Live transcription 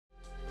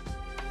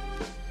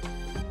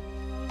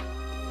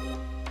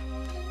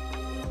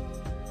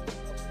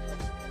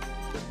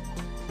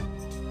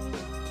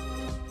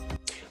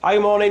Hi,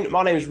 good morning.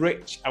 My name is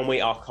Rich and we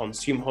are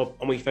Consumer Hub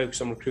and we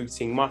focus on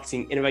recruiting,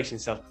 marketing, innovation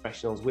sales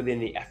professionals within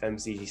the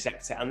FMCG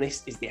sector. And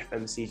this is the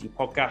FMCG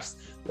Podcast,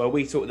 where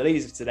we talk with the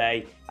leaders of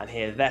today and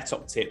hear their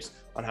top tips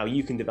on how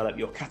you can develop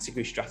your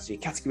category strategy,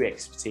 category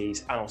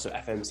expertise, and also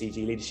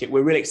FMCG leadership.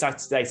 We're really excited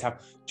today to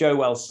have Joe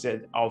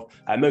Welstead of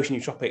Motion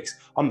Nootropics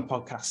on the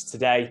podcast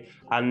today.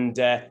 And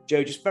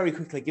Joe, just very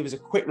quickly, give us a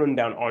quick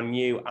rundown on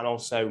you and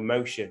also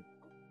Motion.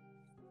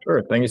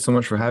 Sure. Thank you so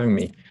much for having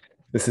me.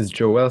 This is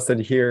Joe Welstead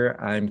here.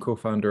 I'm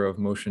co-founder of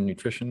Motion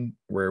Nutrition,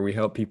 where we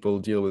help people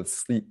deal with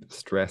sleep,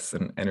 stress,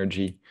 and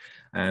energy.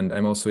 And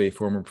I'm also a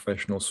former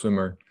professional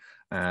swimmer.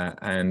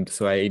 And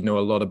so I know a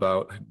lot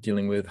about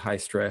dealing with high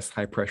stress,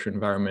 high pressure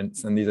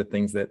environments. And these are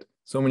things that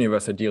so many of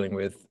us are dealing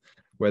with,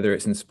 whether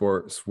it's in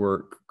sports,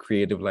 work,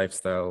 creative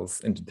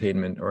lifestyles,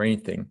 entertainment, or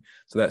anything.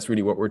 So that's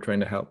really what we're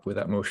trying to help with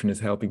at Motion, is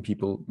helping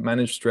people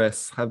manage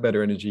stress, have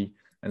better energy,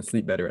 and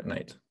sleep better at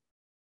night.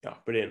 Oh,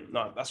 brilliant.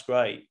 No, that's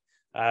great.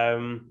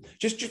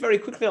 Just very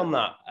quickly on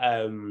that,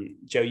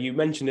 Joe, you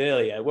mentioned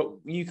earlier,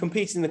 you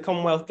competed in the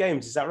Commonwealth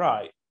Games, is that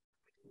right?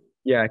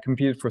 Yeah, I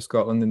competed for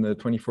Scotland in the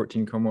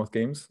 2014 Commonwealth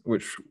Games,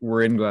 which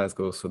were in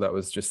Glasgow. So that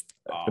was just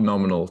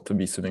phenomenal to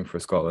be swimming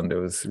for Scotland. It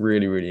was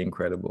really, really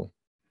incredible.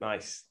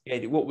 Nice.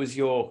 Yeah, what was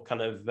your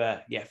kind of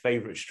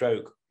favourite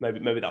stroke?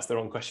 Maybe that's the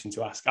wrong question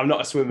to ask. I'm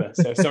not a swimmer,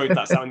 so sorry if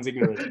that sounds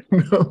ignorant.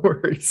 No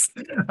worries.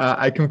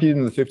 I competed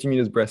in the 50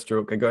 meters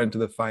breaststroke. I got into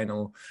the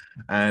final,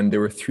 and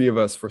there were 3 of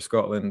us for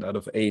Scotland out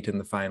of 8 in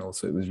the final.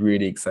 So it was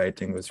really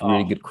exciting. It was a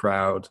really good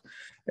crowd.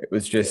 It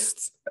was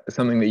just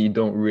something that you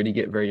don't really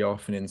get very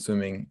often in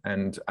swimming.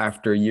 And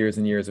after years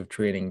and years of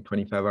training,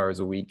 25 hours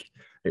a week,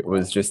 it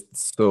was just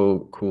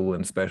so cool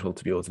and special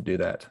to be able to do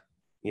that.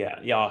 Yeah,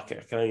 I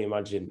can only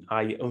imagine.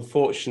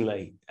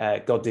 Unfortunately,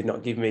 God did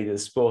not give me the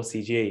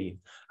sporty gene.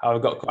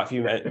 I've got quite a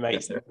few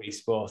mates that are pretty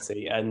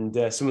sporty, and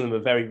some of them are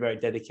very, very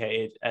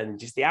dedicated. And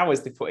just the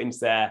hours they put into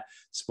their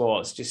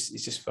sports,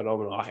 it's just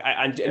phenomenal.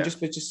 And just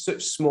for just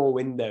such small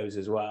windows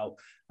as well.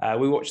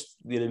 We watched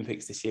the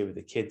Olympics this year with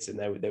the kids, and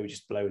they were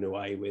just blown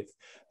away with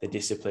the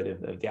discipline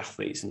of the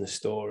athletes and the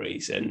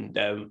stories. And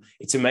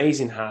it's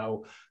amazing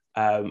how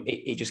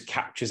it just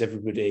captures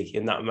everybody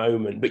in that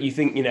moment. But you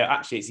think,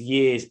 actually it's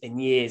years and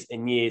years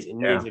and years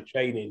and years of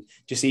training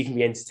just so you can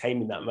be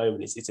entertained in that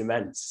moment. It's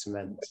immense.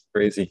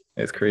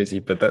 It's crazy.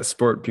 But that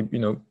sport,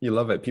 you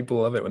love it. People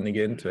love it when they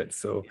get into it.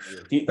 So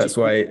that's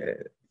why,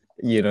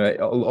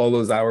 all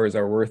those hours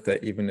are worth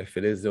it, even if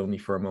it is only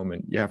for a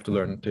moment. You have to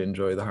learn to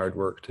enjoy the hard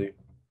work too.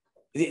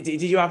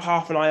 Did you have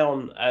half an eye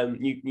on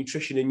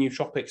nutrition and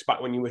nootropics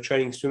back when you were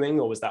training swimming,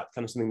 or was that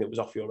kind of something that was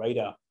off your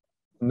radar?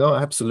 No,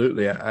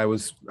 absolutely. I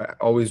was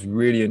always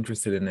really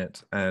interested in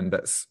it. And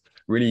that's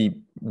really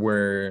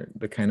where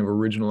the kind of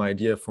original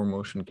idea for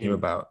Motion came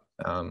about.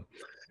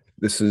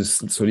 This is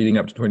so leading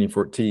up to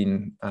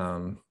 2014,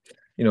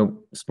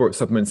 sports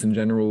supplements in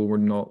general were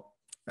not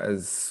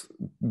as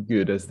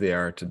good as they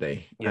are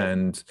today. Yeah.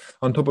 And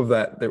on top of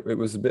that, it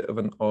was a bit of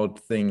an odd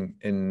thing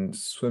in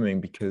swimming,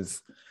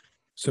 because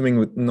swimming,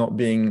 with not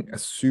being a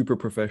super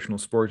professional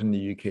sport in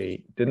the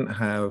UK, didn't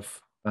have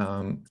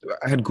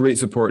I had great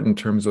support in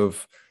terms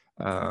of,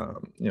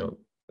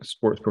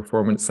 sports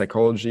performance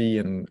psychology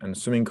and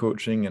swimming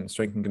coaching and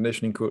strength and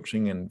conditioning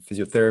coaching and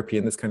physiotherapy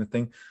and this kind of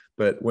thing.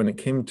 But when it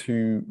came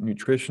to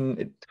nutrition,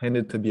 it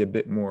tended to be a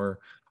bit more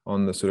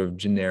on the sort of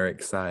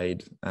generic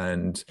side,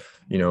 and,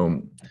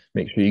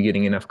 make sure you're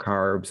getting enough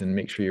carbs and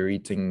make sure you're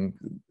eating,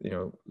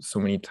 so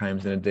many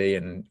times in a day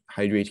and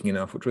hydrating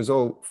enough, which was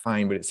all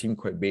fine, but it seemed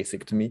quite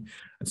basic to me.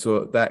 And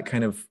so that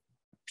kind of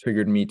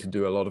triggered me to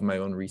do a lot of my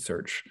own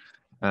research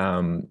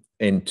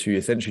into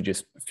essentially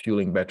just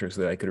fueling better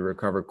so that I could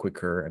recover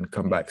quicker and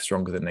come back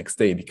stronger the next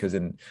day. Because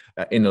in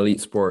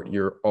elite sport,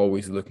 you're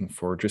always looking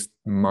for just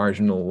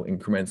marginal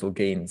incremental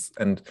gains.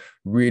 And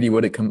really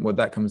what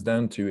that comes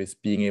down to is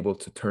being able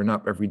to turn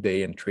up every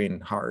day and train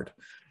hard.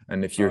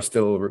 And if you're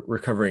still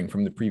recovering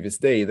from the previous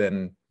day,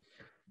 then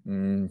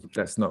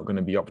that's not going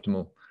to be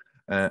optimal.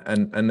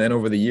 And then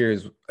over the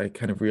years, I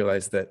kind of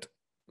realized that,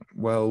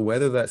 well,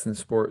 whether that's in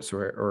sports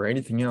or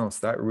anything else,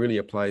 that really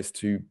applies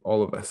to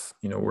all of us,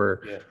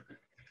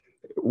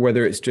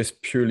 whether it's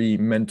just purely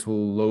mental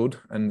load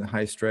and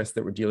high stress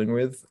that we're dealing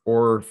with,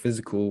 or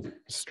physical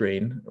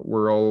strain,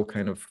 we're all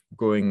kind of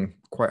going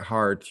quite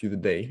hard through the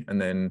day and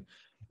then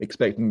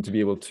expecting to be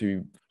able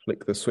to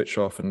flick the switch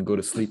off and go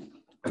to sleep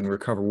and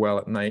recover well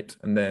at night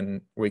and then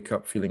wake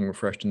up feeling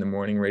refreshed in the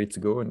morning, ready to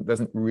go. And it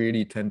doesn't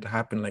really tend to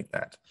happen like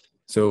that.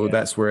 So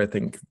that's where I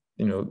think,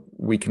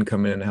 we can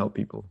come in and help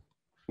people.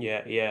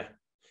 Yeah.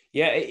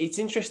 It's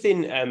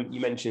interesting.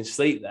 You mentioned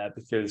sleep there,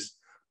 because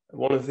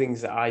one of the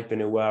things that I've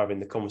been aware of in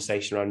the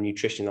conversation around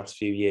nutrition the last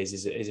few years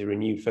is a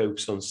renewed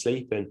focus on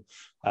sleep, and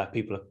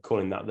people are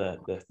calling that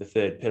the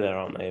third pillar,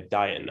 aren't they, of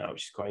diet now,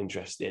 which is quite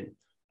interesting.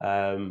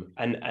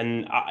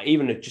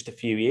 Even just a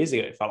few years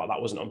ago, it felt like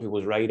that wasn't on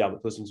people's radar,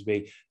 but doesn't to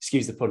be,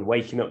 excuse the pun,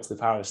 waking up to the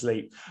power of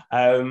sleep.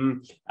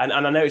 And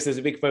I noticed there's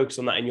a big focus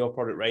on that in your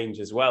product range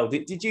as well.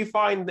 Did you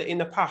find that in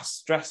the past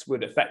stress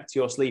would affect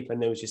your sleep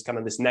and there was just kind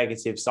of this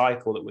negative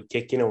cycle that would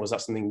kick in, or was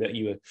that something that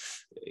you were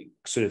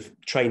sort of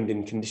trained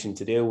and conditioned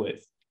to deal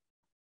with?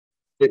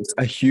 It's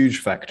a huge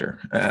factor.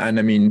 And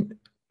I mean,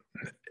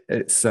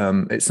 it's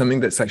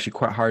something that's actually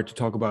quite hard to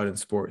talk about in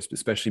sports,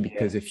 especially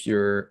because if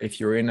you're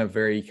in a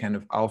very kind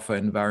of alpha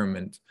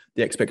environment,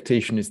 the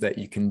expectation is that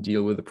you can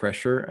deal with the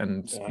pressure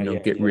and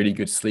get really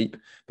good sleep.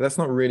 But that's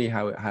not really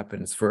how it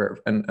happens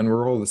and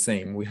we're all the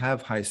same. We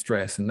have high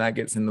stress and that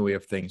gets in the way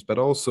of things. But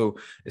also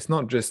it's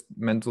not just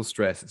mental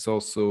stress. It's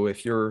also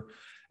if you're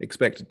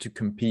expected to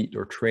compete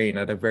or train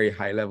at a very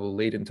high level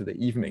late into the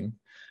evening,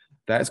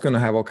 that's going to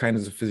have all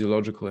kinds of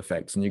physiological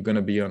effects, and you're going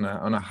to be on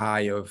a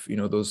high of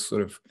those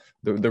sort of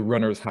the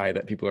runner's high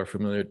that people are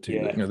familiar to,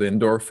 the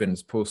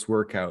endorphins post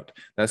workout.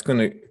 That's going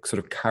to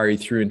sort of carry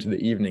through into the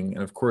evening,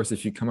 and of course,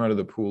 if you come out of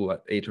the pool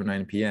at 8 or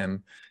 9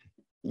 p.m.,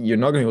 you're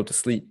not going to be able to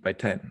sleep by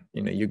 10.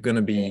 You're going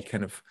to be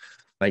kind of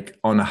like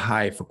on a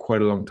high for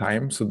quite a long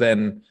time. So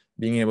then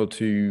being able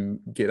to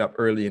get up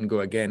early and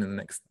go again in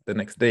the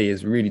next day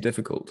is really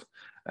difficult.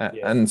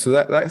 And so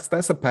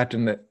that's a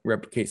pattern that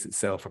replicates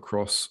itself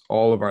across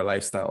all of our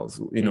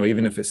lifestyles,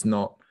 even if it's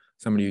not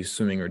somebody who's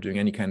swimming or doing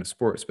any kind of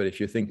sports. But if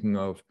you're thinking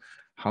of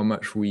how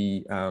much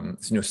we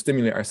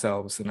stimulate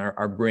ourselves and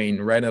our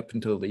brain right up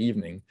until the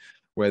evening,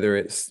 whether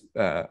it's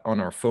on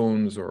our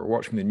phones or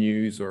watching the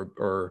news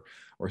or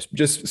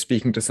just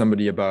speaking to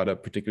somebody about a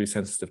particularly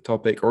sensitive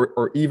topic,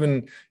 or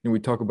even we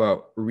talk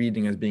about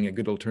reading as being a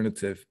good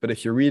alternative. But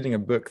if you're reading a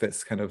book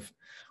that's kind of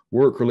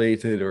work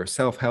related or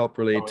self-help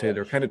related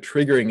or kind of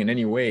triggering in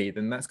any way,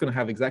 then that's going to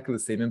have exactly the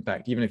same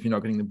impact. Even if you're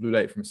not getting the blue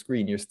light from a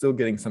screen, you're still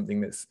getting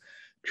something that's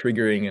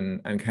triggering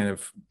and kind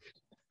of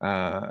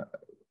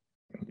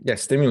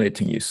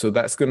stimulating you. So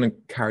that's going to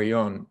carry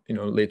on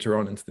later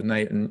on into the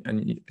night, and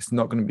it's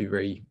not going to be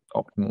very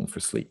optimal for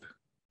sleep.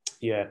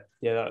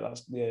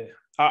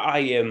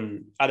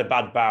 I had a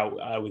bad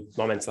bout with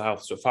my mental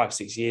health, so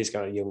 5-6 years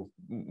kind of young.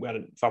 We had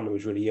a family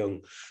was really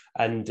young,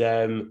 and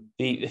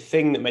the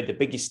thing that made the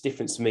biggest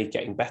difference to me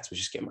getting better was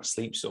just getting my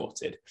sleep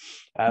sorted.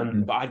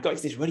 But I'd got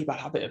into this really bad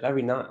habit of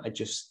every night I'd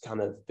just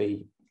kind of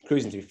be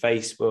cruising through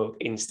Facebook,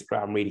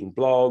 Instagram, reading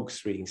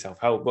blogs, reading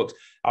self-help books.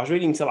 I was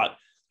reading till like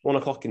 1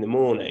 o'clock in the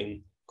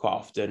morning quite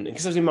often, and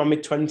because I was in my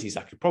mid-20s,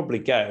 I could probably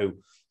go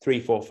 3,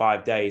 4,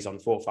 5 days on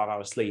 4 or 5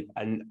 hours sleep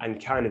and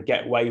kind of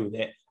get away with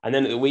it. And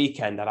then at the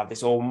weekend, I'd have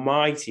this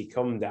almighty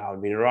come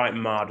down, being right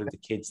mad with the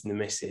kids and the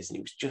missus. And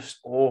it was just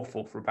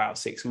awful for about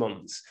 6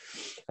 months.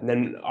 And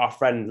then our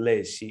friend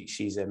Liz,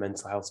 she's a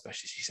mental health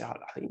specialist. She said,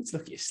 I think you need to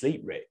look at your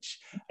sleep, Rich.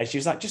 And she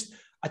was like,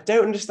 I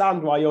don't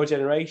understand why your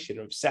generation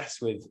are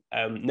obsessed with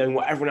knowing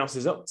what everyone else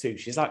is up to.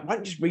 She's like, why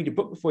don't you just read a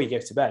book before you go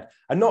to bed?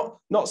 And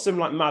not some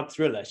like mad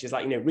thriller. She's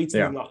like, read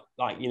something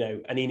like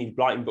an Enid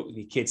Blyton book with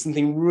your kids,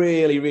 something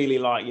really, really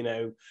like,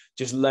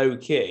 just low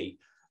key.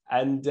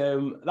 And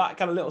that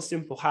kind of little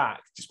simple hack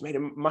just made a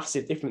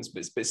massive difference.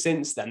 But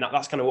since then,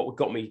 that's kind of what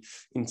got me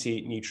into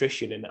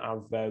nutrition. And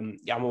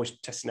I'm always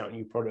testing out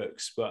new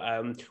products. But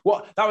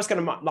that was kind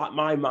of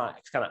my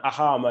kind of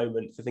aha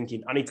moment for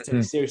thinking I need to take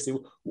this seriously.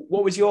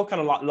 What was your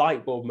kind of like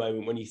light bulb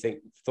moment when you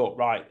thought,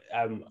 right,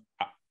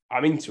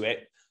 I'm into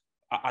it.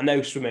 I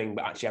know swimming,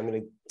 but actually I'm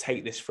going to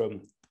take this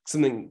from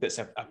something that's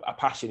a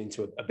passion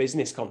into a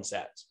business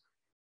concept?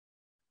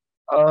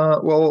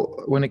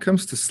 Well, when it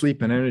comes to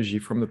sleep and energy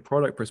from the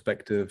product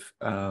perspective,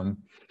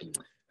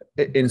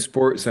 in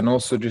sports and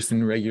also just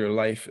in regular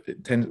life,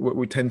 what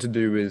we tend to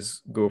do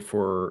is go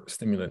for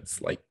stimulants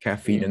like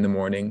caffeine in the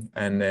morning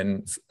and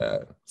then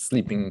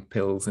sleeping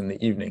pills in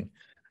the evening.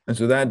 And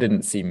so that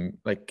didn't seem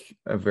like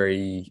a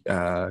very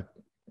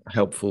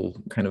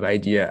helpful kind of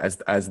idea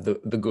as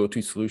the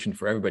go-to solution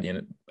for everybody.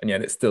 And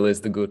yet it still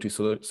is the go-to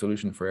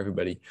solution for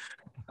everybody.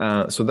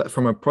 So that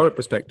from a product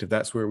perspective,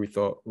 that's where we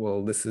thought,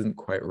 well, this isn't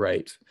quite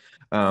right.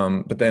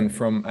 But then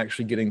from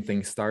actually getting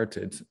things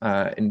started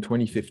in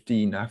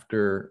 2015,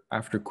 after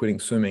quitting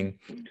swimming,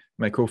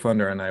 my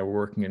co-founder and I were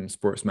working in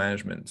sports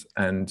management,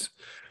 and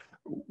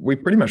we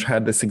pretty much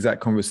had this exact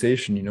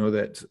conversation,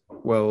 that,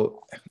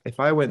 well, if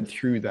I went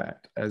through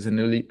that as an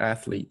elite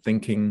athlete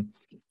thinking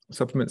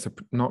supplements are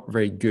not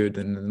very good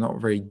and they're not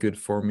very good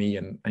for me,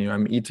 and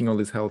I'm eating all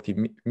these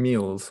healthy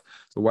meals,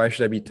 so why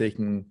should I be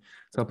taking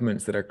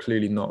supplements that are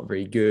clearly not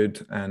very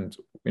good? And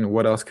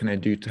what else can I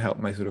do to help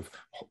my sort of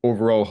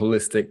overall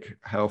holistic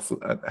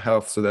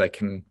health so that I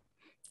can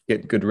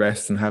get good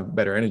rest and have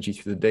better energy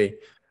through the day?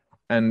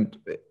 And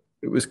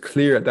it was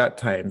clear at that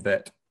time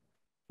that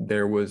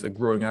there was a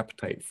growing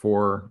appetite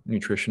for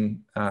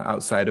nutrition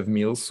outside of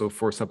meals, so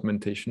for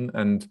supplementation.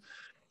 And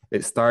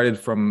it started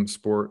from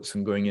sports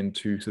and going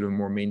into sort of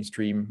more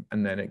mainstream,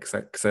 and then it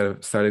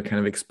started kind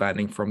of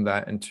expanding from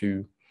that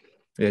into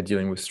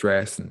dealing with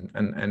stress and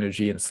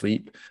energy and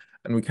sleep.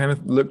 And we kind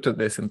of looked at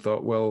this and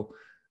thought, well,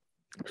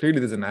 clearly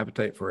there's an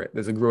appetite for it.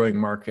 There's a growing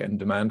market and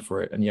demand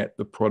for it. And yet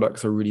the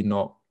products are really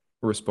not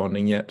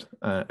responding yet.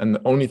 And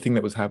the only thing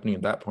that was happening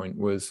at that point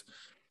was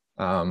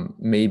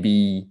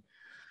maybe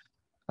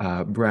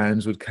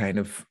brands would kind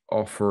of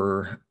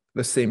offer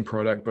the same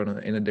product, but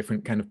in a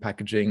different kind of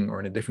packaging or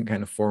in a different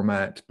kind of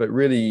format, but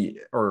really,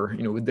 or,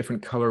 you know, with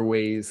different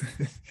colorways.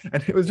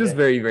 And it was just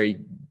very, very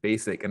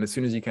basic. And as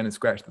soon as you kind of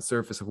scratched the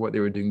surface of what they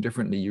were doing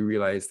differently, you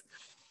realized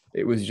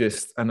it was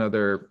just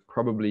another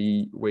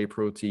probably whey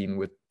protein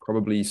with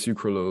probably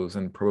sucralose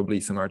and probably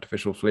some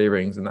artificial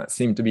flavorings. And that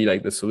seemed to be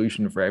like the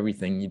solution for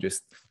everything. You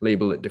just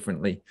label it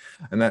differently.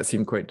 And that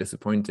seemed quite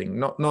disappointing.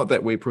 Not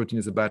that whey protein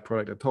is a bad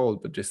product at all,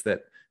 but just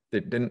that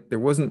there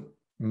wasn't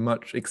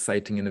much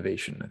exciting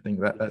innovation. I think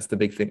that's the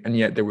big thing. And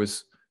yet there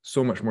was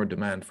so much more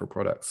demand for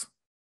products.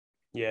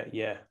 Yeah.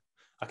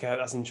 Okay,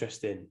 that's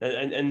interesting.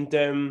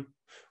 And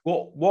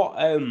what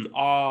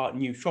are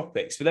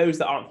nootropics? For those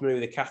that aren't familiar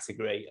with the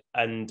category,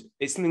 and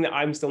it's something that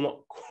I'm still not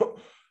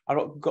I've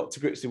not got to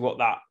grips with what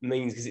that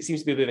means, because it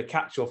seems to be a bit of a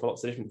catch-all for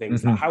lots of different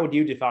things. Mm-hmm. How would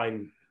you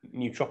define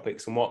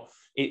nootropics, and what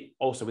it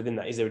also within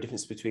that, is there a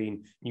difference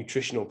between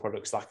nutritional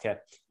products like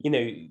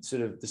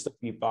sort of the stuff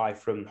you buy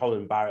from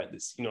Holland Barrett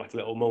that's, you know, like a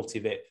little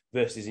multivit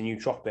versus a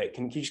nootropic?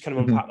 Can you just kind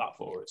of unpack that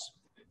for us?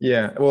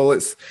 Yeah, well,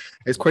 it's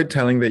quite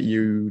telling that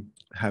you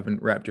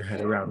haven't wrapped your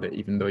head around it,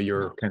 even though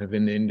you're kind of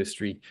in the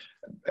industry.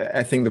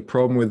 I think the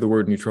problem with the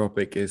word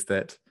nootropic is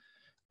that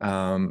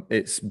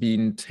it's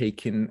been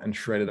taken and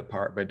shredded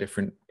apart by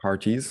different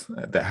parties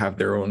that have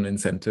their own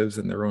incentives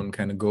and their own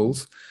kind of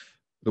goals.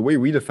 The way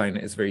we define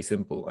it is very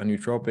simple. A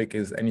nootropic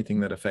is anything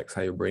that affects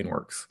how your brain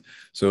works.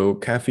 So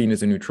caffeine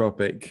is a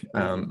nootropic.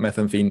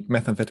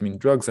 Methamphetamine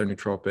drugs are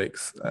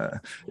nootropics.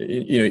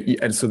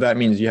 And so that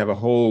means you have a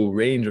whole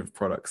range of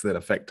products that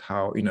affect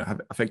how,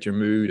 affect your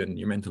mood and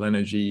your mental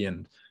energy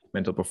and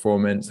mental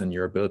performance and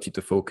your ability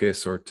to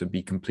focus or to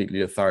be completely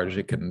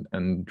lethargic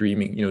and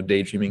dreaming,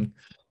 daydreaming.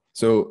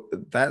 So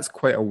that's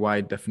quite a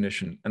wide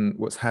definition. And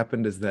what's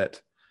happened is that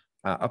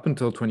up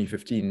until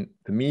 2015,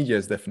 the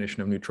media's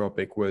definition of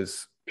nootropic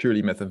was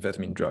purely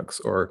methamphetamine drugs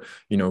or,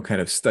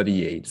 kind of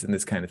study aids and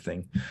this kind of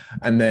thing.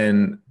 And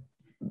then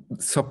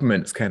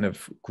supplements kind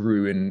of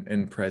grew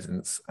in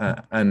presence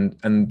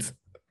and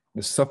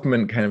the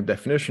supplement kind of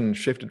definition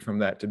shifted from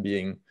that to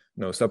being,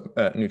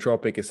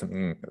 nootropic is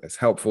something that's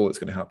helpful. It's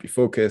going to help you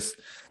focus.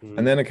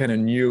 And then a kind of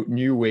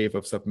new wave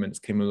of supplements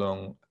came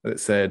along that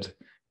said,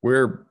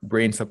 we're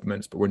brain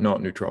supplements, but we're not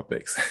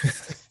nootropics.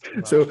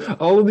 So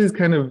all of these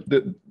kind of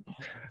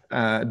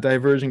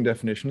diverging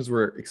definitions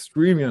were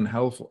extremely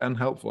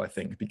unhelpful, I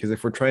think, because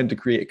if we're trying to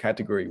create a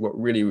category, what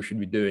really we should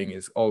be doing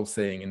is all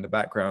saying in the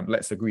background,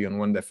 let's agree on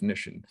one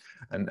definition.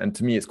 And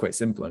to me, it's quite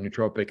simple. A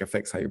nootropic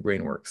affects how your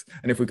brain works.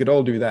 And if we could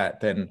all do that,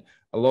 then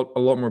a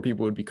lot more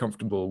people would be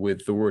comfortable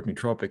with the word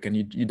nootropic, and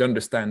you'd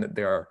understand that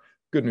there are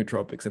good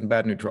nootropics and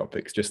bad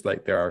nootropics, just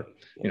like there are,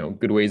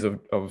 good ways of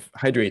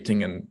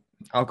hydrating, and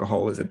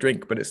alcohol is a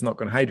drink, but it's not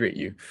going to hydrate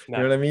you. No.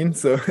 You know what I mean?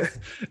 So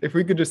if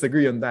we could just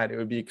agree on that, it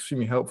would be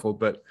extremely helpful.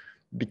 But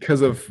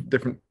because of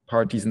different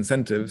parties'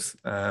 incentives,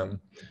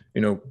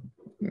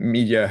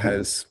 media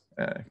has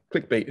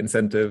clickbait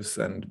incentives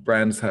and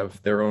brands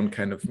have their own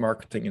kind of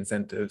marketing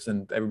incentives,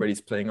 and everybody's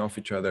playing off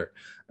each other.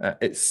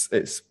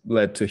 It's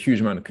led to a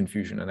huge amount of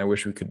confusion, and I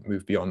wish we could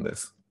move beyond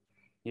this.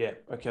 Yeah.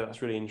 Okay.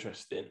 That's really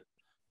interesting.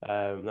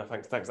 No,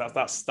 thanks.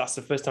 That's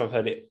the first time I've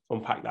heard it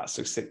unpack that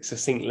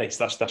succinctly.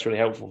 So that's really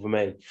helpful for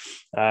me.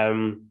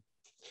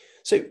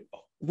 So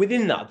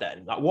within that,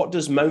 then, what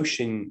does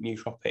Motion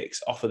Nootropics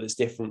offer that's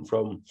different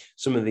from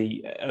some of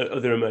the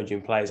other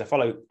emerging players? I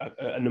follow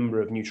a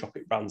number of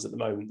nootropic brands at the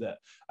moment that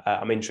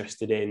I'm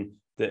interested in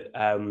that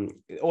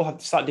all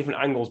have slightly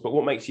different angles. But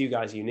what makes you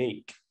guys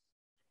unique?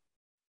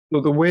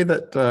 So the way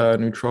that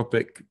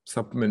nootropic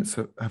supplements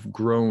have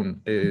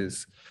grown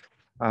is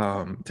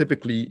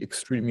typically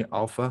extremely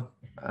alpha.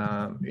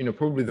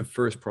 Probably the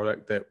first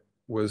product that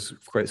was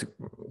quite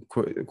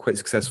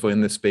successful in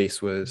this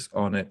space was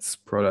Onnit's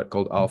product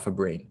called Alpha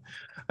Brain,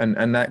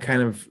 and that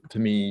kind of, to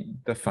me,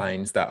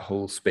 defines that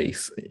whole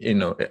space.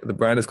 The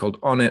brand is called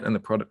Onnit and the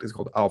product is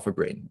called Alpha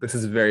Brain. This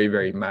is very,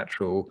 very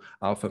macho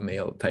alpha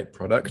male type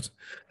product,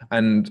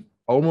 and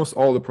almost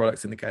all the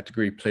products in the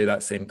category play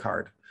that same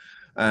card,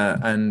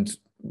 and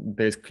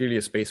there's clearly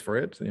a space for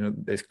it.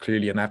 There's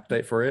clearly an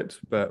appetite for it.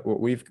 But what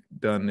we've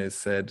done is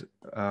said,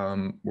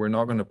 we're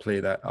not going to play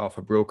that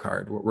alpha bro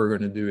card. What we're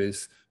going to do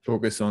is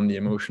focus on the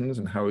emotions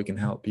and how we can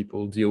help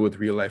people deal with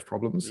real life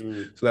problems.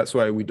 So that's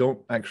why we don't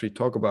actually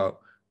talk about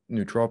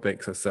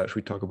nootropics as such.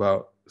 We talk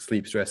about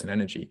sleep, stress, and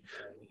energy.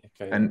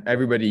 Okay. And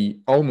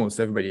almost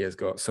everybody has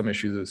got some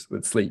issues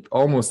with sleep.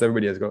 Almost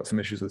everybody has got some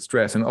issues with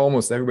stress, and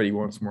almost everybody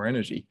wants more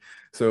energy.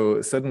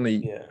 So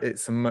suddenly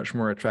it's a much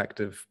more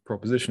attractive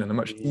proposition and a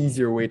much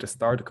easier way to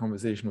start a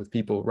conversation with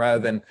people, rather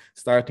than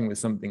starting with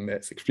something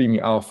that's extremely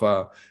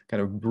alpha,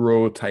 kind of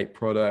bro type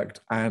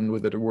product, and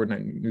with a word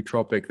like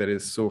nootropic that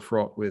is so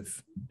fraught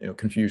with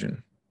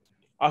confusion.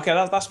 Okay,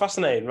 that's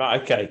fascinating.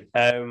 Right, okay.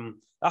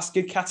 That's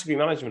good category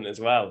management as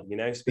well,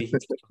 speaking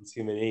to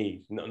consumer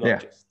need, not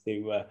just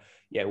to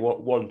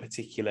one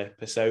particular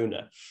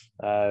persona.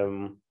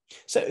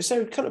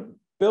 So kind of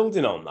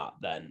building on that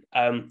then,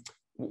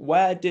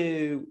 where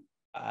do,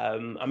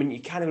 I mean,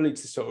 you kind of alluded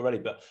to this sort of already,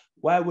 but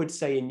where would,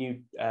 say, a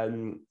new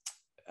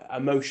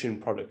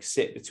emotion product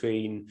sit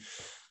between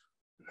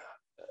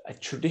a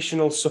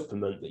traditional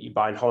supplement that you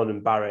buy in Holland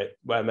and Barrett,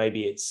 where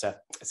maybe it's a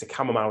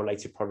chamomile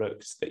related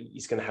product that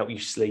is going to help you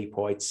sleep,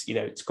 or it's, you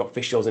know, it's got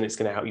fish oils and it's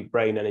going to help you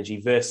brain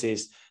energy,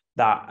 versus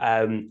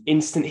that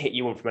instant hit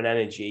you want from an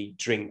energy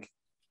drink?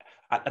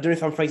 I don't know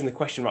if I'm phrasing the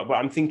question right, but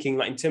I'm thinking,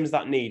 like, in terms of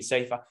that need,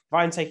 say if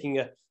I'm taking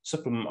a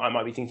supplement, I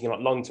might be thinking like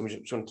long term,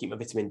 just want to keep my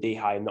vitamin D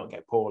high and not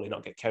get poorly,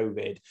 not get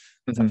COVID,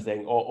 type of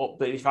thing. Or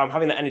but if I'm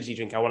having that energy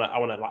drink, I want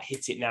to like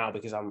hit it now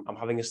because I'm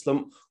having a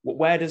slump.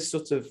 Where does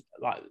sort of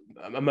like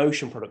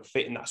emotion product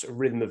fit in that sort of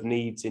rhythm of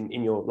needs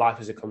in your life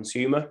as a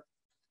consumer?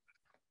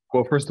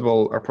 Well, first of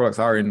all, our products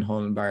are in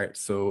Holland and Barrett,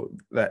 so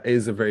that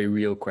is a very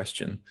real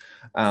question.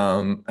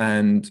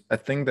 And I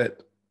think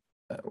that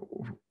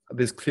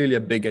there's clearly a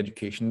big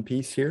education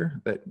piece here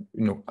that,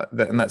 you know,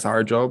 and that's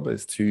our job,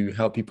 is to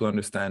help people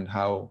understand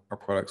how our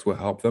products will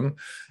help them.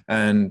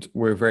 And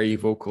we're very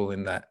vocal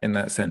in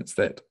that sense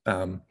that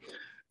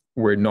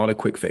we're not a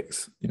quick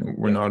fix. You know,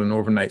 we're not an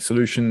overnight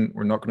solution.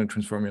 We're not going to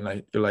transform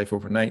your life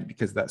overnight,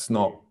 because that's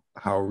not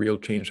how real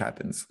change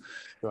happens.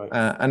 Right.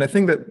 And I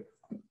think that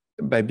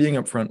by being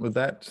upfront with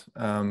that,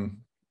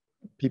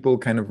 people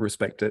kind of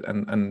respect it,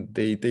 and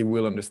they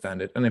will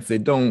understand it. And if they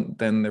don't,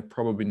 then they're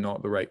probably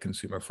not the right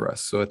consumer for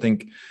us. So I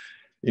think,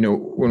 you know,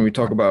 when we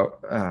talk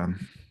about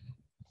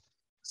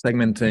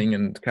segmenting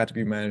and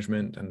category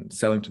management and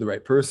selling to the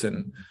right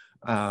person,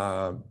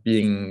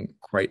 being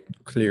quite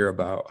clear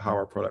about how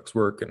our products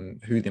work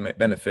and who they might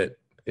benefit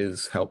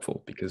is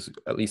helpful, because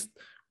at least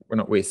we're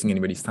not wasting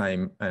anybody's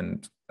time,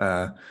 and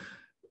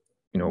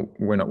you know,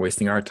 we're not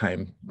wasting our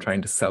time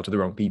trying to sell to the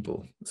wrong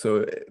people.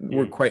 So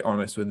we're quite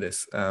honest with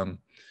this.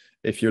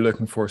 If you're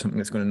looking for something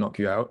that's going to knock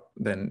you out,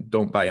 then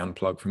don't buy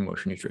Unplug from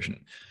Motion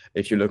Nutrition.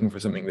 If you're looking for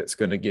something that's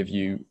going to give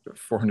you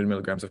 400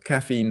 milligrams of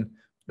caffeine,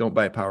 don't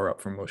buy Power Up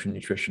from Motion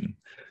Nutrition.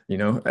 You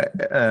know,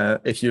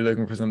 if you're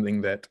looking for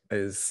something that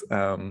is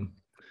a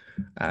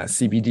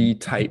CBD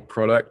type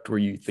product where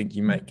you think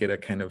you might get a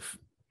kind of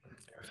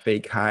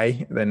fake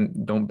high, then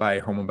don't buy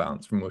Hormone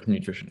Balance from Motion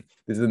Nutrition.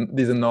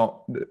 These are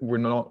not, we're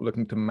not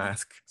looking to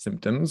mask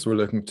symptoms. We're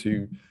looking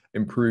to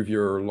improve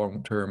your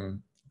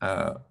long-term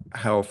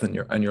health and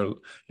your you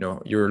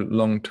know, your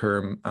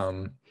long-term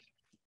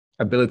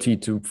ability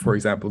to, for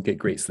example, get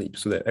great sleep,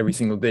 so that every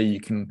single day you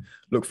can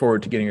look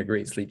forward to getting a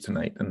great sleep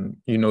tonight, and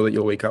you know that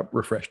you'll wake up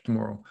refreshed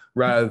tomorrow,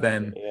 rather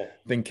than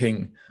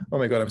thinking, oh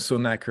my God, I'm so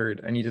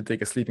knackered, I need to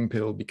take a sleeping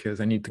pill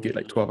because I need to get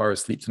like 12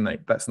 hours sleep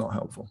tonight. That's not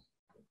helpful.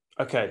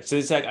 Okay, so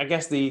it's like, I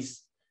guess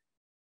these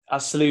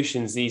as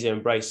solutions, these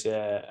embrace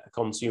a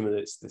consumer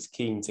that's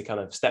keen to kind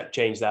of step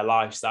change their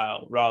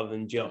lifestyle, rather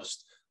than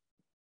just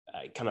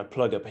kind of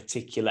plug a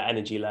particular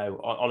energy low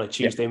on a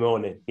Tuesday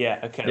morning.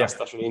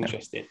 That's really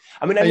interesting.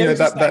 I mean, I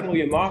noticed that in all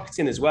your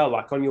marketing as well,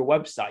 like on your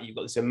website, you've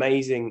got this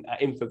amazing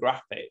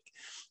infographic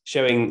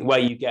showing where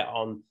you get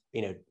on,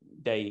 you know,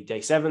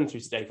 day 7 through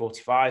to day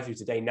 45 through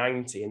to day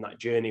 90 in that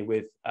journey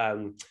with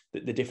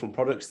the different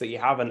products that you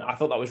have. And I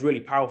thought that was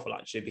really powerful,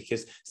 actually,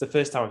 because it's the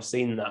first time I've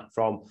seen that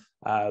from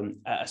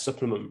a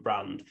supplement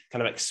brand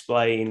kind of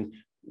explain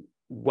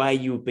where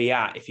you would be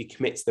at if you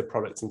commit to the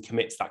product and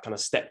commit to that kind of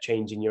step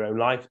change in your own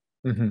life.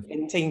 And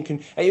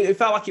it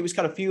felt like it was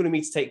kind of fueling me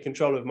to take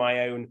control of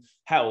my own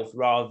health,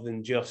 rather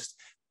than just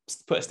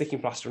put a sticking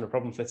plaster on a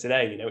problem for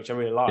today, you know, which I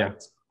really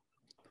liked.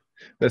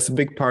 That's a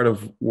big part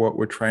of what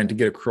we're trying to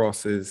get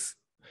across, is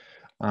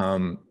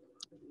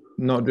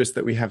not just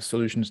that we have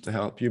solutions to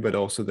help you, but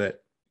also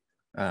that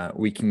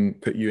we can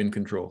put you in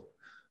control.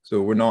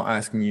 So we're not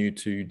asking you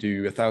to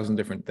do 1,000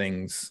 different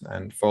things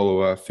and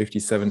follow a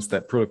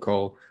 57-step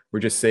protocol. We're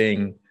just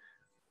saying,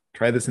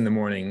 try this in the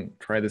morning,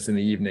 try this in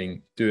the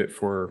evening, do it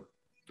for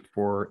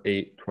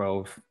 8,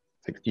 12,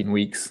 16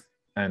 weeks,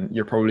 and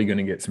you're probably going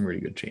to get some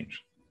really good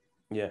change.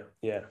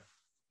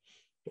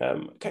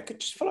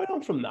 Just following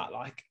on from that,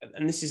 like,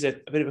 and this is a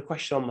bit of a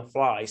question on the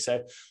fly.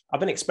 So I've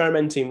been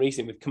experimenting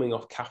recently with coming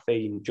off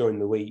caffeine during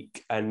the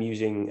week and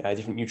using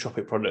different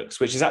nootropic products,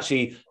 which has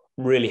actually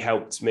really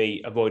helped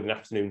me avoid an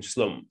afternoon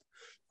slump.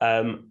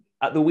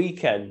 At the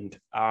weekend,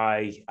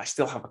 I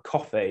still have a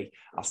coffee,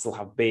 I still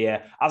have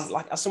beer, as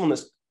someone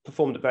that's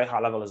performed at a very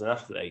high level as an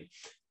athlete.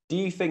 Do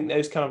you think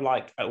those kind of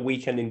like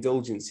weekend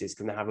indulgences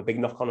can have a big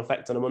knock-on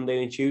effect on a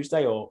Monday and a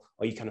Tuesday, or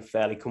are you kind of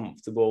fairly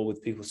comfortable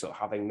with people sort of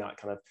having that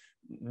kind of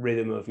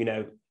rhythm of, you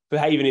know,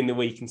 behaving in the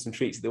week and some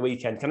treats at the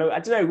weekend? Kind of, I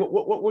don't know,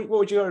 what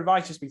would your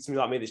advice just be to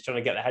somebody like me that's trying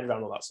to get their head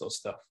around all that sort of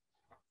stuff?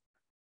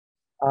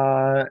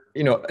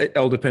 You know, it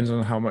all depends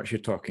on how much you're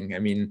talking. I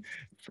mean,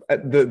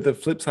 the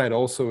flip side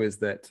also is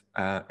that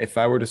if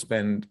I were to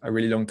spend a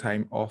really long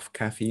time off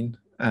caffeine,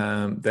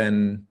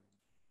 then,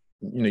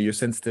 you know, your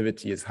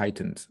sensitivity is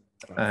heightened.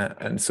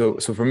 And so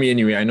for me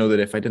anyway, I know that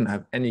if I didn't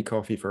have any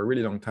coffee for a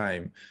really long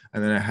time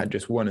and then I had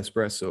just one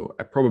espresso,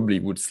 I probably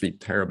would sleep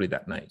terribly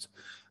that night.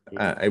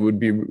 It would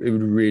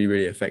really,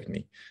 really affect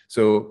me.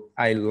 So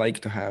I like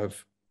to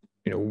have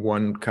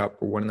 1 cup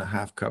or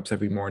 1.5 cups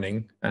every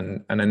morning,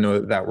 and I know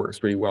that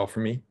works really well for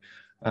me.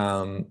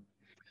 And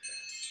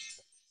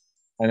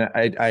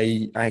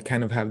I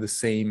kind of have the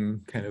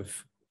same kind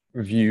of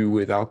view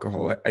with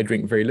alcohol. I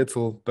drink very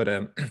little, but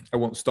I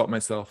won't stop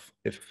myself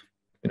if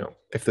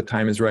the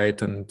time is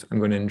right and I'm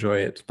going to enjoy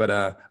it.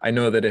 But I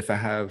know that if I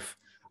have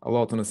a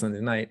lot on a Sunday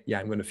night,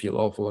 I'm going to feel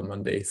awful on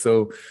Monday.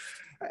 So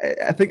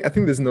I think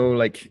there's no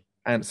like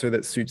answer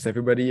that suits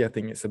everybody. I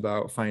think it's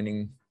about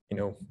finding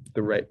the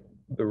right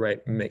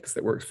mix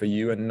that works for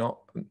you, and not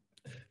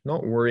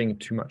worrying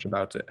too much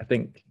about it. I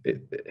think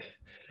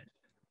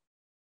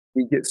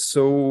we get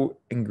so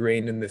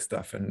ingrained in this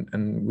stuff,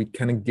 and we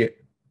kind of get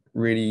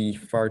really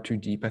far too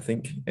deep, I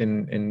think,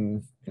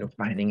 in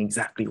finding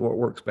exactly what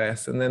works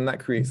best, and then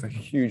that creates a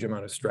huge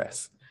amount of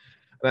stress.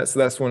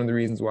 That's one of the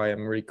reasons why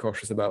I'm really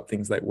cautious about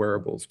things like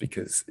wearables,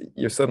 because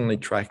you're suddenly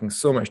tracking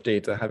so much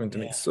data, having to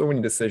make so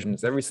many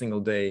decisions every single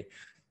day,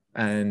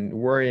 and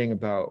worrying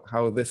about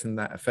how this and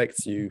that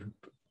affects you.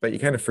 But you're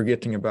kind of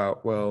forgetting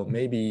about, well,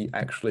 maybe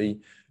actually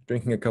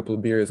drinking a couple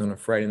of beers on a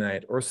Friday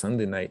night or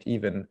Sunday night,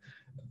 even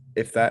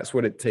if that's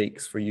what it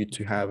takes for you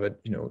to have a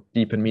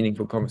deep and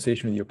meaningful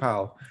conversation with your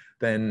pal,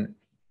 then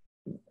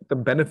the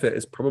benefit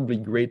is probably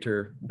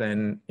greater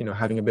than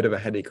having a bit of a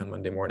headache on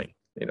Monday morning.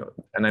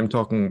 And I'm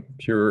talking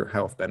pure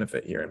health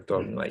benefit here. I'm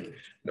talking like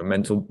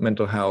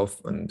mental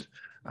health, and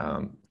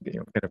kind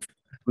of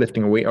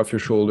lifting a weight off your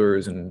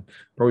shoulders, and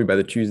probably by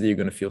the Tuesday you're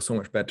going to feel so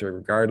much better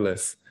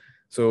regardless.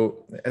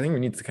 So I think we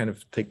need to kind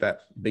of take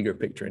that bigger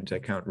picture into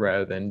account,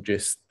 rather than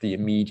just the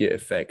immediate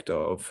effect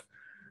of,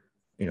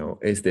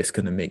 is this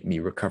going to make me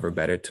recover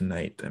better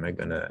tonight? Am I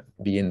going to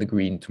be in the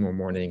green tomorrow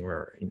morning?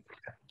 Or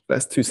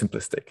that's too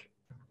simplistic.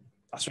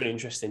 That's really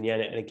interesting. Yeah.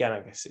 And again,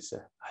 I guess it's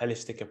a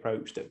holistic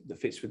approach that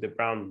fits with the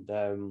brand.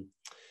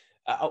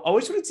 I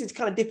always wanted to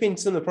kind of dip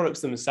into some of the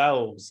products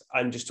themselves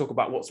and just talk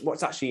about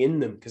what's actually in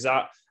them. Because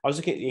I was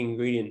looking at the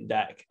ingredient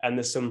deck, and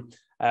there's some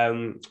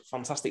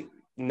fantastic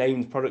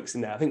named products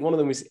in there. I think one of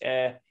them is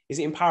it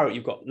in Parrot?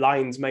 You've got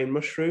lion's mane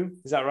mushroom.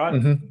 Is that right?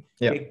 Mm-hmm.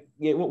 Yeah.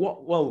 Yeah.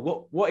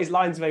 What is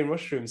lion's mane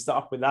mushroom?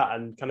 Start off with that,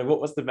 and kind of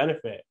what's the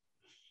benefit?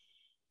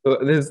 So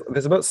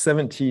there's about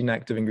 17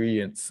 active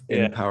ingredients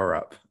in Power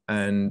Up,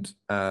 and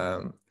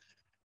some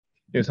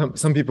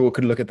people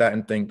could look at that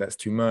and think that's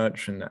too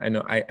much. And I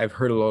know I've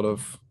heard a lot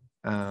of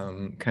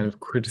kind of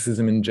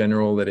criticism in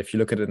general that if you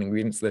look at an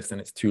ingredients list and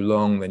it's too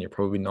long, then you're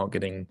probably not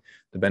getting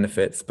the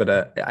benefits.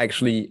 But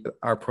actually,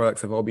 our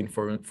products have all been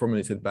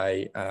formulated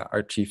by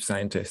our chief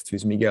scientist,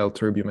 who's Miguel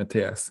Turbio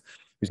Mateas,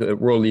 who's a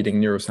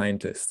world-leading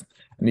neuroscientist.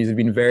 And these have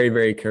been very,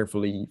 very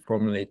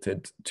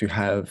formulated to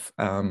have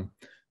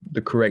the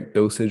correct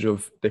dosage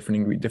of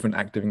different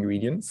active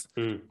ingredients.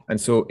 And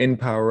so in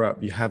Power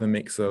Up, you have a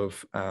mix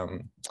of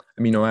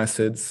amino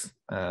acids,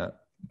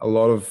 a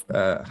lot of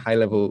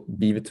high-level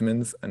B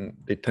vitamins, and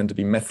they tend to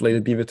be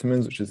methylated B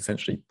vitamins, which is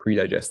essentially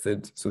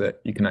pre-digested so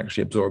that you can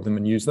actually absorb them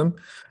and use them.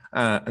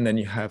 And then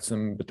you have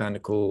some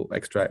botanical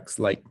extracts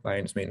like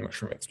lion's mane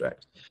mushroom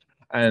extract.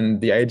 And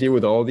the idea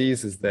with all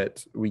these is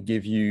that we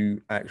give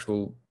you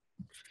actual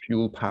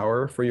fuel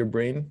power for your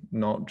brain,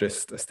 not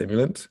just a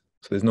stimulant.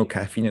 So there's no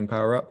caffeine in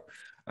Power Up.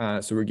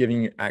 So we're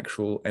giving you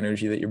actual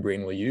energy that your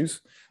brain will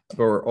use, but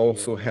we're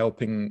also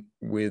helping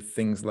with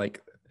things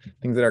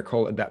that are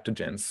called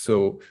adaptogens.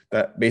 So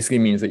that basically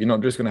means that you're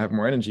not just going to have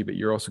more energy, but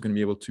you're also going to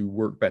be able to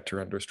work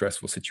better under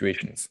stressful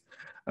situations.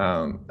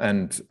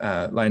 And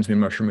lion's mane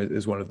mushroom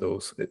is one of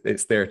those.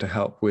 It's there to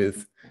help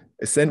with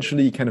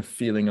essentially kind of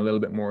feeling a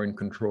little bit more in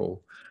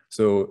control.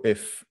 So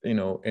if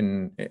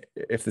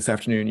this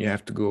afternoon you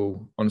have to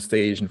go on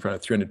stage in front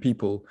of 300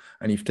 people,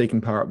 and you've taken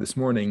Power Up this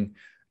morning,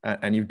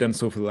 and you've done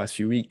so for the last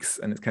few weeks,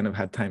 and it's kind of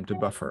had time to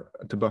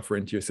buffer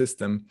into your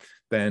system,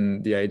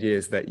 then the idea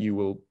is that you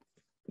will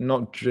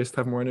not just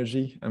have more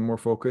energy and more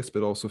focus,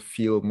 but also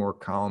feel more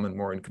calm and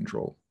more in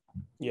control.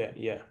 Yeah.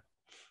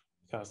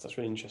 Guys, that's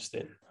really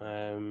interesting.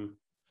 And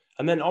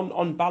then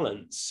on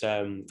balance,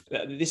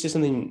 this is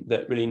something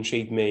that really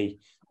intrigued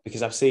me,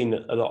 because I've seen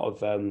a lot of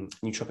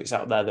nootropics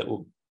out there that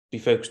will be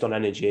focused on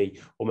energy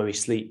or maybe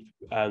sleep,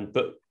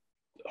 but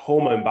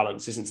hormone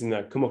balance isn't something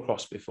that I've come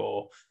across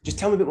before. Just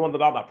tell me a bit more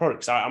about that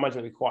product, because I imagine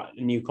it'll be quite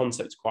a new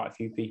concept to quite a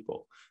few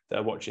people that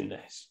are watching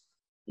this.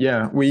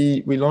 Yeah,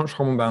 we launched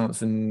Hormone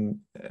Balance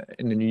in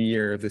the new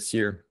year of this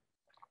year.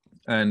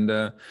 And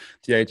the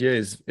idea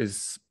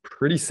is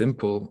pretty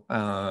simple.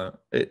 I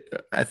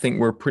think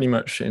we're pretty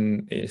much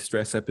in a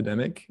stress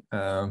epidemic.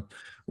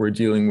 We're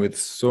dealing with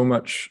so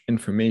much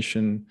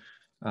information,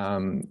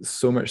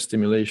 so much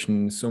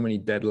stimulation, so many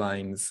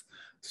deadlines,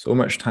 so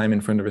much time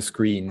in front of a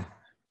screen,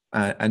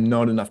 and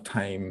not enough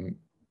time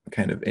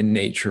kind of in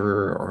nature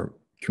or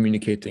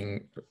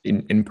communicating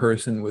in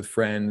person with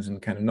friends,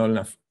 and kind of not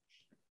enough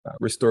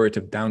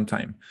restorative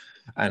downtime.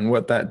 And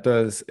what that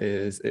does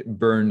is it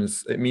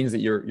means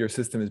that your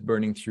system is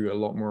burning through a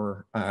lot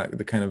more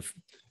the kind of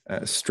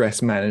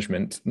stress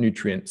management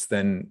nutrients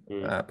than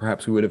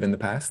perhaps we would have in the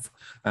past.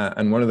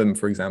 And one of them,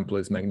 for example,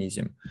 is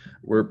magnesium.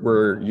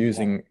 We're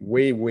using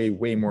way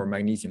more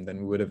magnesium than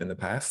we would have in the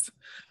past.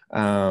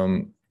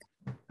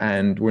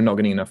 and we're not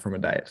getting enough from a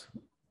diet.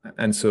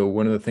 And so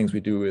one of the things we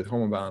do with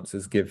Hormone Balance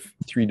is give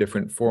 3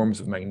 different forms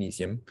of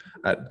magnesium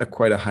at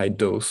quite a high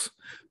dose,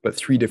 but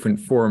 3 different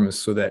forms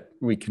so that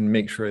we can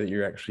make sure that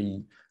you're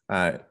actually,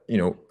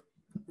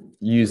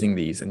 using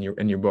these and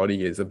your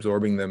body is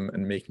absorbing them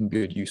and making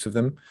good use of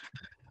them.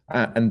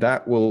 And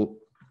that will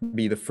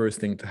be the first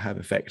thing to have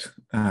effect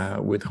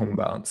with Hormone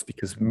Balance,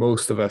 because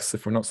most of us,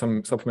 if we're not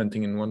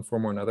supplementing in one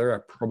form or another, are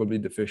probably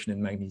deficient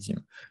in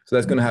magnesium. So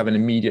that's going to have an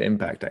immediate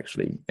impact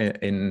actually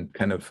in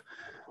kind of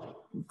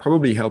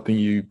probably helping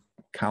you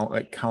calm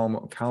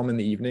in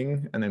the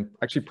evening, and then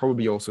actually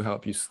probably also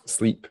help you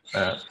sleep,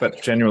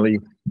 but generally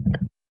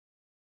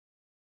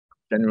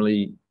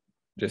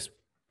just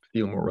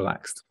feel more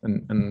relaxed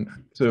and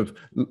sort of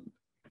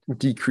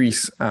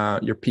decrease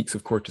your peaks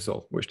of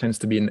cortisol, which tends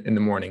to be in the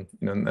morning,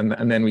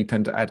 and then we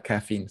tend to add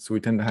caffeine, so we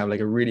tend to have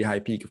like a really high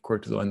peak of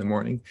cortisol in the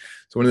morning.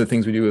 So one of the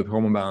things we do with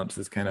Hormone Balance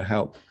is kind of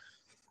help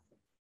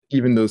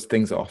even those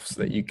things off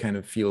so that you kind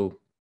of feel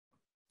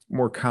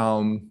more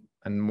calm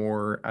and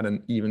more at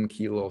an even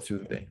keel all through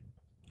the day.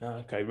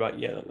 Okay, right.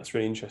 Yeah, that's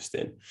really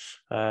interesting.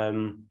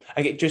 Again,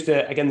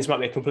 this might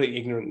be a completely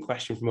ignorant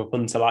question from a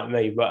punter like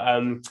me,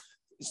 but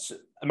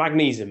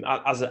magnesium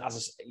as a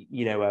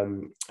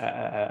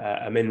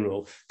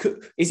mineral,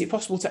 is it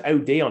possible to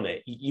OD on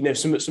it?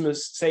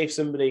 Say if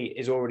somebody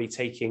is already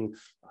taking,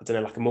 I don't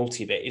know, like a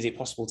multivit, is it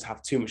possible to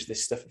have too much of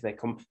this stuff if they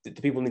come? Do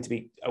people need to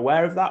be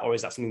aware of that, or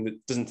is that something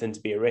that doesn't tend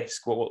to be a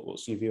risk?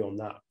 What's your view on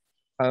that?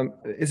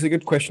 It's a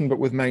good question, but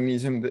with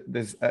magnesium,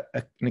 there's an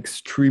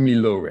extremely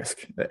low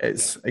risk.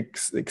 It's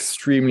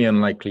extremely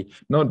unlikely,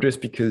 not just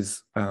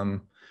because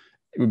it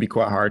would be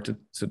quite hard to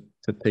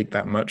take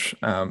that much,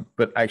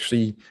 but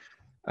actually,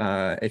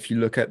 if you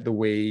look at the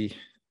way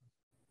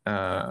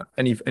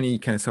any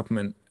kind of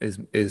supplement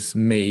is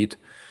made,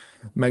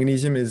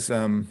 magnesium is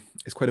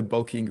quite a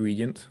bulky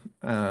ingredient.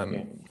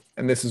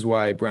 And this is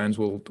why brands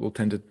will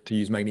tend to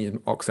use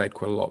magnesium oxide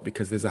quite a lot,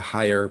 because there's a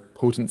higher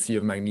potency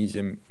of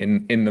magnesium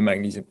in the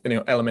magnesium,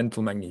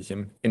 elemental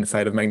magnesium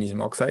inside of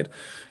magnesium oxide.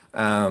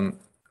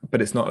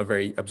 But it's not a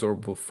very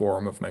absorbable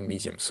form of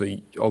magnesium. So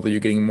although you're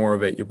getting more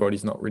of it, your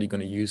body's not really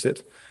going to use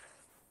it.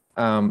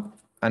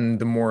 And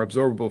the more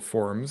absorbable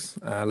forms,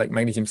 like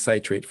magnesium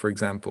citrate, for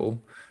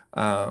example,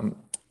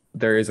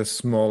 there is a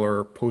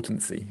smaller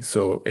potency.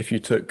 So if you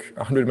took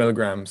 100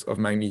 milligrams of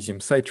magnesium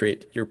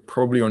citrate, you're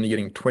probably only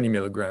getting 20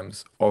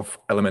 milligrams of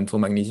elemental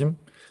magnesium.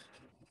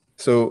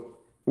 So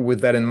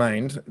with that in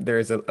mind, there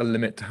is a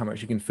limit to how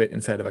much you can fit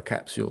inside of a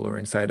capsule or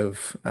inside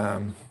of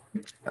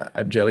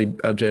a jelly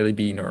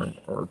bean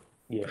or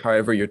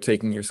however you're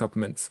taking your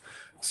supplements.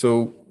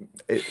 So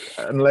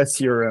unless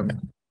you're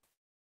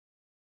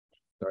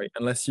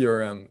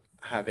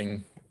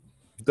having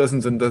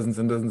dozens and dozens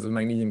and dozens of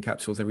magnesium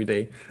capsules every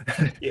day,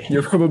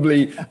 you're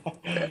probably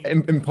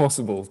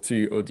impossible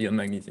to OD on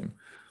magnesium.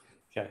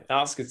 Okay,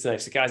 that's good to know.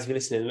 So guys, if you're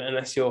listening,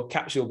 unless you're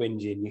capsule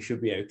binging, you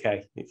should be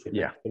okay.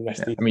 Yeah.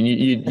 I mean,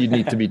 you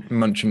need to be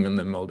munching on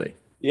them all day.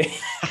 Yeah,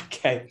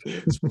 okay.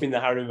 Spin the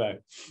Haribo.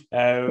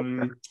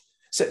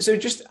 So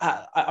just,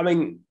 I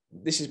mean,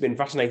 this has been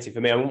fascinating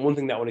for me. And one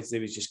thing that I wanted to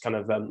do is just kind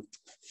of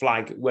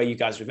flag where you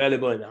guys are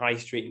available in the high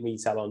street and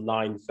retail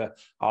online for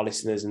our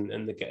listeners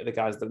and the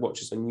guys that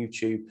watch us on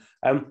YouTube.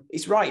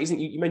 It's right, isn't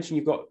it? You mentioned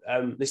you've got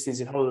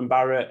listings in Holland and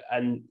Barrett,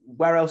 and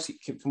where else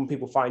can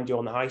people find you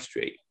on the high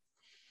street?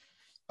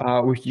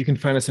 You can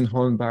find us in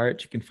Holland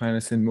Barrett. You can find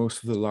us in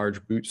most of the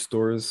large boot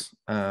stores.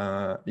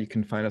 You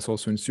can find us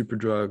also in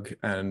Superdrug.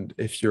 And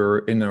if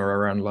you're in or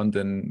around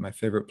London, my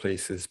favorite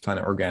place is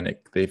Planet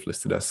Organic. They've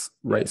listed us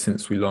right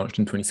since we launched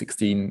in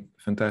 2016.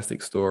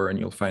 Fantastic store, and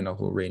you'll find a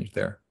whole range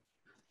there.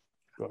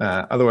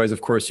 Otherwise, of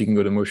course, you can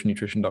go to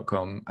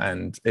motionnutrition.com.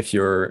 And if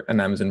you're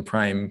an Amazon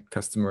Prime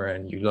customer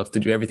and you love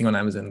to do everything on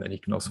Amazon, then you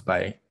can also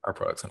buy our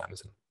products on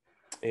Amazon.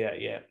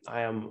 Yeah.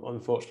 I am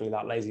unfortunately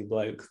that lazy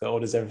bloke that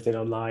orders everything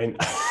online.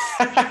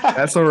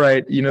 That's all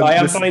right. I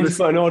am trying to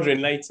put an order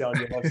in later on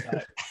your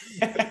website.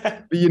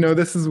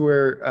 This is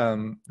where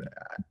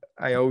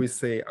I always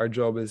say our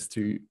job is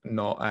to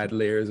not add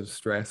layers of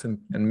stress and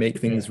make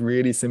things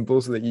really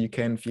simple so that you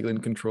can feel in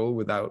control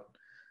without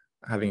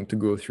having to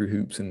go through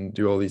hoops and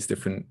do all these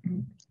different,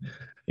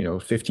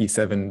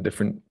 57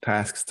 different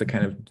tasks to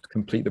kind of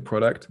complete the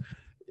product.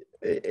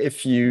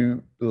 If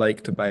you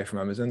like to buy from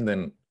Amazon,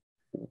 then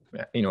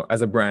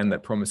as a brand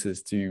that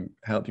promises to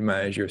help you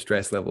manage your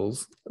stress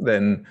levels,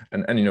 then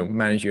and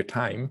manage your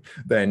time,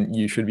 then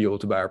you should be able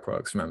to buy our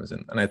products from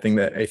Amazon. And I think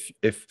that if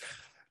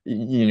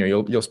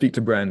you'll speak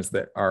to brands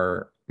that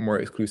are more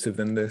exclusive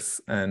than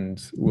this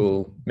and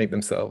will make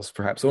themselves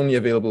perhaps only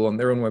available on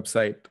their own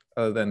website,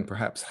 other than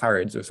perhaps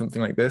Harrods or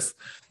something like this,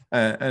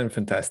 and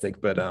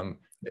fantastic. But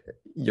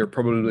you're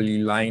probably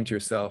lying to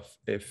yourself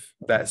if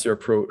that's your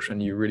approach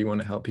and you really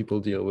want to help people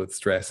deal with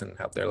stress and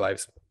help their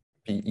lives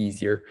be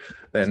easier,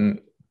 then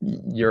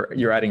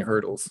you're adding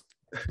hurdles.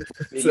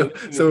 so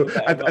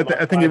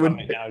I think it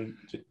wouldn't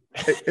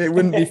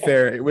be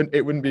fair. It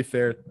wouldn't be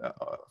fair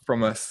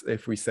from us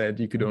if we said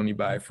you could only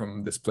buy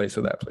from this place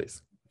or that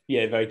place.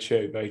 Yeah, very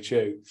true.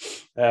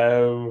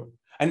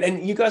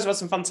 And you guys have had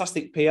some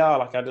fantastic PR.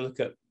 Like I had a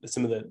look at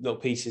some of the little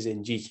pieces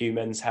in GQ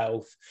Men's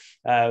Health.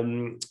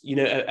 You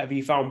know, have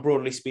you found,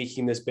 broadly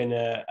speaking, there's been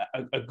a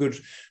good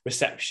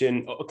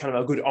reception, or kind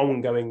of a good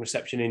ongoing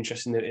reception,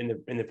 interest in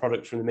the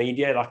product from the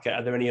media? Like,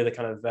 are there any other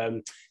kind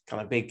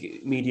of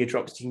big media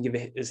drops you can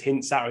give us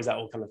hints at, or is that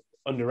all kind of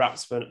under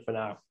wraps for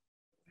now?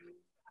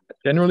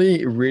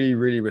 Generally, really,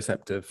 really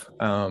receptive,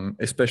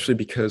 especially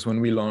because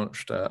when we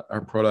launched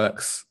our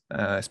products,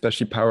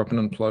 especially Power Up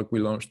and Unplug, we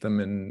launched them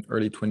in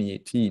early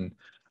 2018,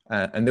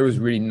 and there was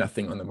really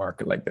nothing on the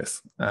market like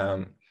this,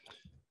 let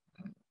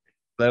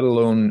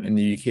alone in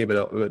the UK,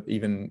 but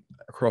even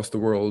across the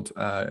world,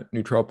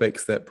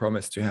 nootropics that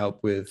promise to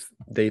help with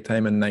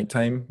daytime and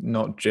nighttime,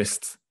 not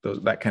just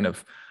that kind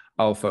of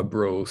alpha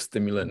bro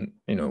stimulant,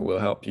 you know, will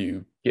help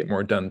you get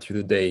more done through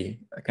the day,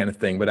 that kind of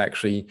thing, but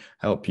actually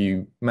help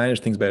you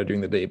manage things better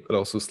during the day, but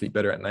also sleep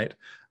better at night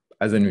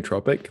as a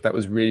nootropic. That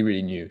was really,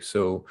 really new.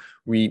 So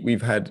we've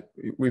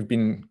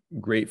been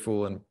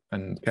grateful and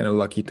kind of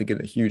lucky to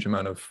get a huge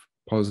amount of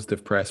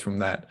positive press from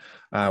that.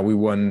 We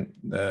won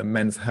the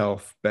Men's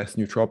Health Best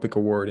Nootropic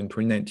Award in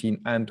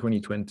 2019 and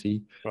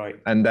 2020. Right.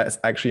 And that's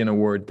actually an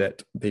award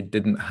that they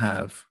didn't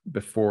have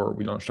before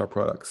we launched our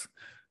products.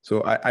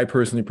 So I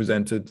personally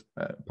presented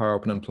Power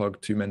Up and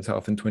Unplug to Men's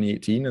Health in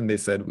 2018, and they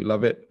said, we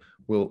love it.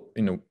 We'll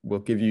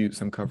give you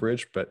some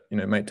coverage, but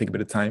it might take a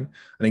bit of time.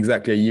 And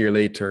exactly a year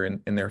later,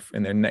 in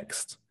their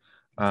next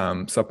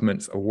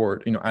supplements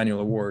award, annual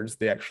awards,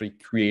 they actually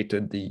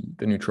created the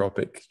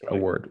Nootropic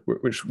Award,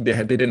 which they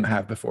didn't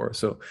have before.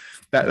 So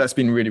that's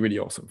been really, really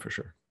awesome for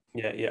sure.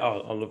 Yeah.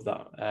 Oh, I love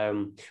that.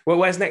 Well,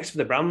 where's next for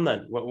the brand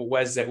then?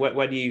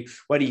 Where do you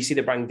see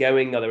the brand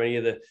going? Are there any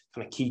other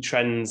kind of key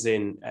trends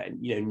in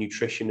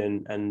nutrition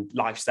and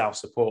lifestyle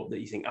support that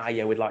you think,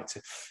 we'd like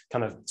to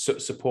kind of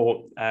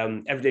support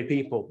everyday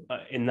people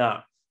in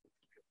that?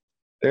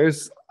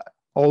 There's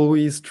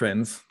always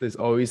trends. There's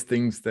always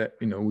things that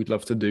we'd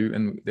love to do,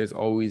 and there's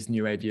always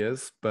new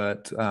ideas.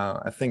 But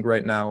I think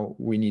right now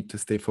we need to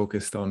stay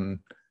focused on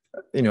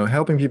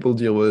helping people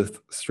deal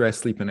with stress,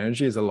 sleep, and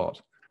energy is a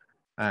lot.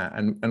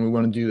 And we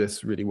want to do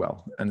this really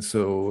well. And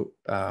so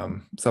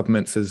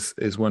supplements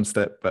is one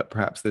step, but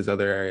perhaps there's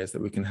other areas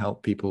that we can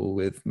help people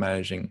with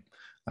managing,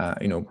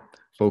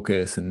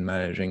 focus and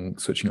managing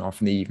switching off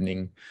in the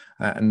evening.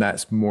 And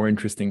that's more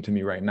interesting to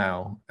me right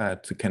now,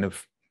 to kind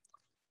of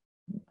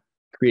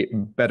create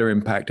better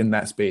impact in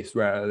that space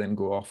rather than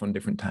go off on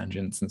different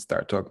tangents and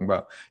start talking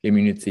about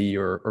immunity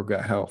or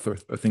gut health or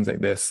things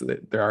like this.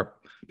 There are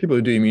people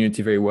who do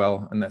immunity very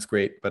well, and that's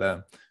great.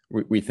 But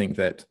we think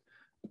that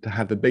to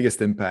have the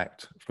biggest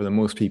impact for the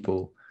most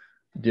people,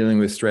 dealing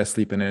with stress,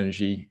 sleep, and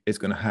energy is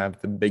going to have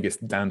the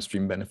biggest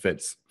downstream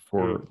benefits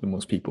for the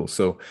most people.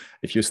 So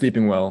if you're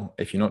sleeping well,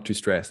 if you're not too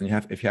stressed,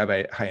 and if you have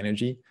a high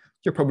energy,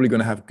 you're probably going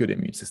to have a good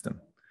immune system.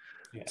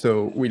 Yeah.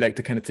 So we like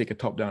to kind of take a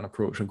top-down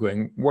approach of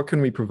going, what can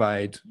we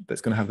provide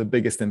that's going to have the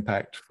biggest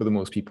impact for the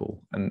most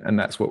people? And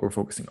that's what we're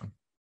focusing on.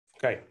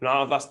 Okay,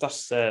 no,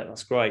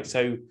 that's great.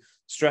 So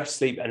stress,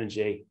 sleep,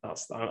 energy.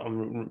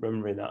 I'm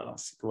remembering that.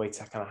 That's a way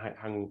to kind of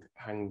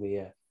hang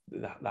the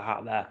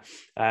hat there.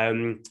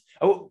 I'm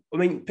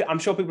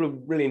sure people have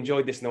really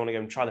enjoyed this and they want to go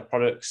and try the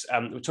products.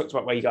 We talked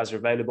about where you guys are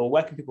available.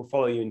 Where can people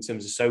follow you in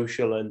terms of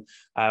social, and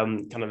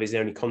kind of is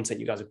there any content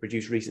you guys have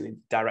produced recently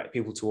direct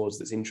people towards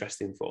that's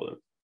interesting for them?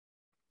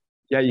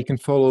 Yeah, you can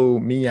follow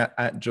me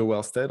at Joe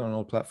Welstead on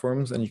all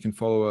platforms, and you can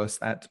follow us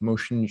at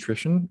Motion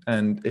Nutrition.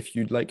 And if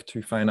you'd like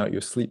to find out your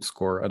sleep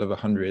score out of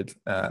 100,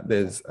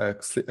 there's a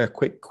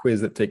quick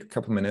quiz that takes a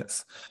couple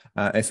minutes.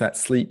 It's at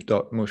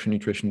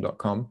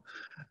sleep.motionnutrition.com.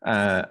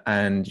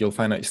 And you'll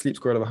find out your sleep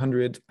score out of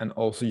 100, and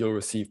also you'll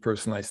receive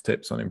personalized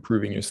tips on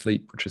improving your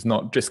sleep, which is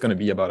not just going to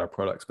be about our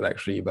products, but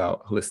actually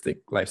about holistic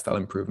lifestyle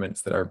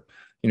improvements that are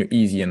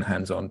easy and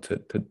hands-on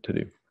to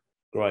do.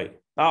 Great.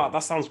 Oh, that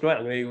sounds great.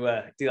 I'm going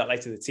to do that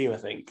later with the team, I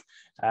think.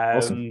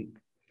 Awesome.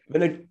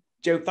 But no,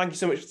 Joe, thank you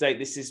so much for today.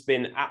 This has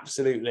been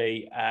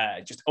absolutely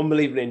just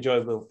unbelievably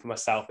enjoyable for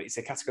myself. It's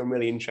a category I'm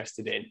really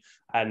interested in.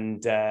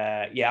 And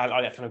I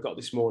kind of got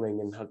this morning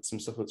and had some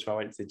supplements before I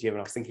went to the gym, and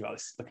I was thinking about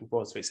this, looking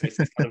forward to it. So it's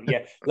kind of,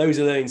 loads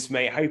of learnings for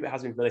me. I hope it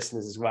has been for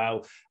listeners as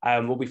well.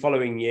 We'll be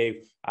following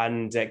you.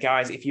 And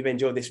guys, if you've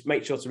enjoyed this,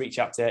 make sure to reach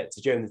out to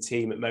Joe and the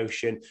team at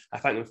Motion. I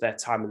thank them for their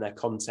time and their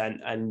content.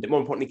 And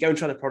more importantly, go and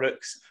try the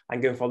products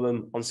and go and follow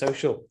them on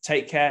social.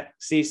 Take care.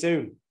 See you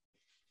soon.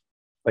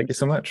 Thank you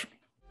so much.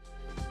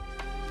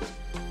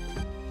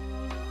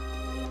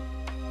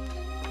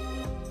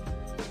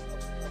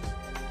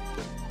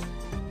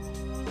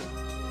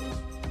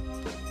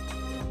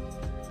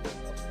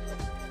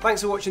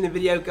 Thanks for watching the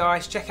video,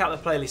 guys. Check out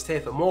the playlist here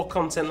for more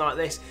content like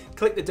this.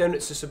 Click the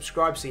donuts to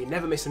subscribe so you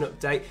never miss an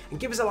update, and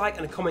give us a like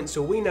and a comment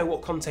so we know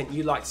what content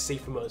you'd like to see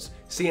from us.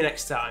 See you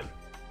next time.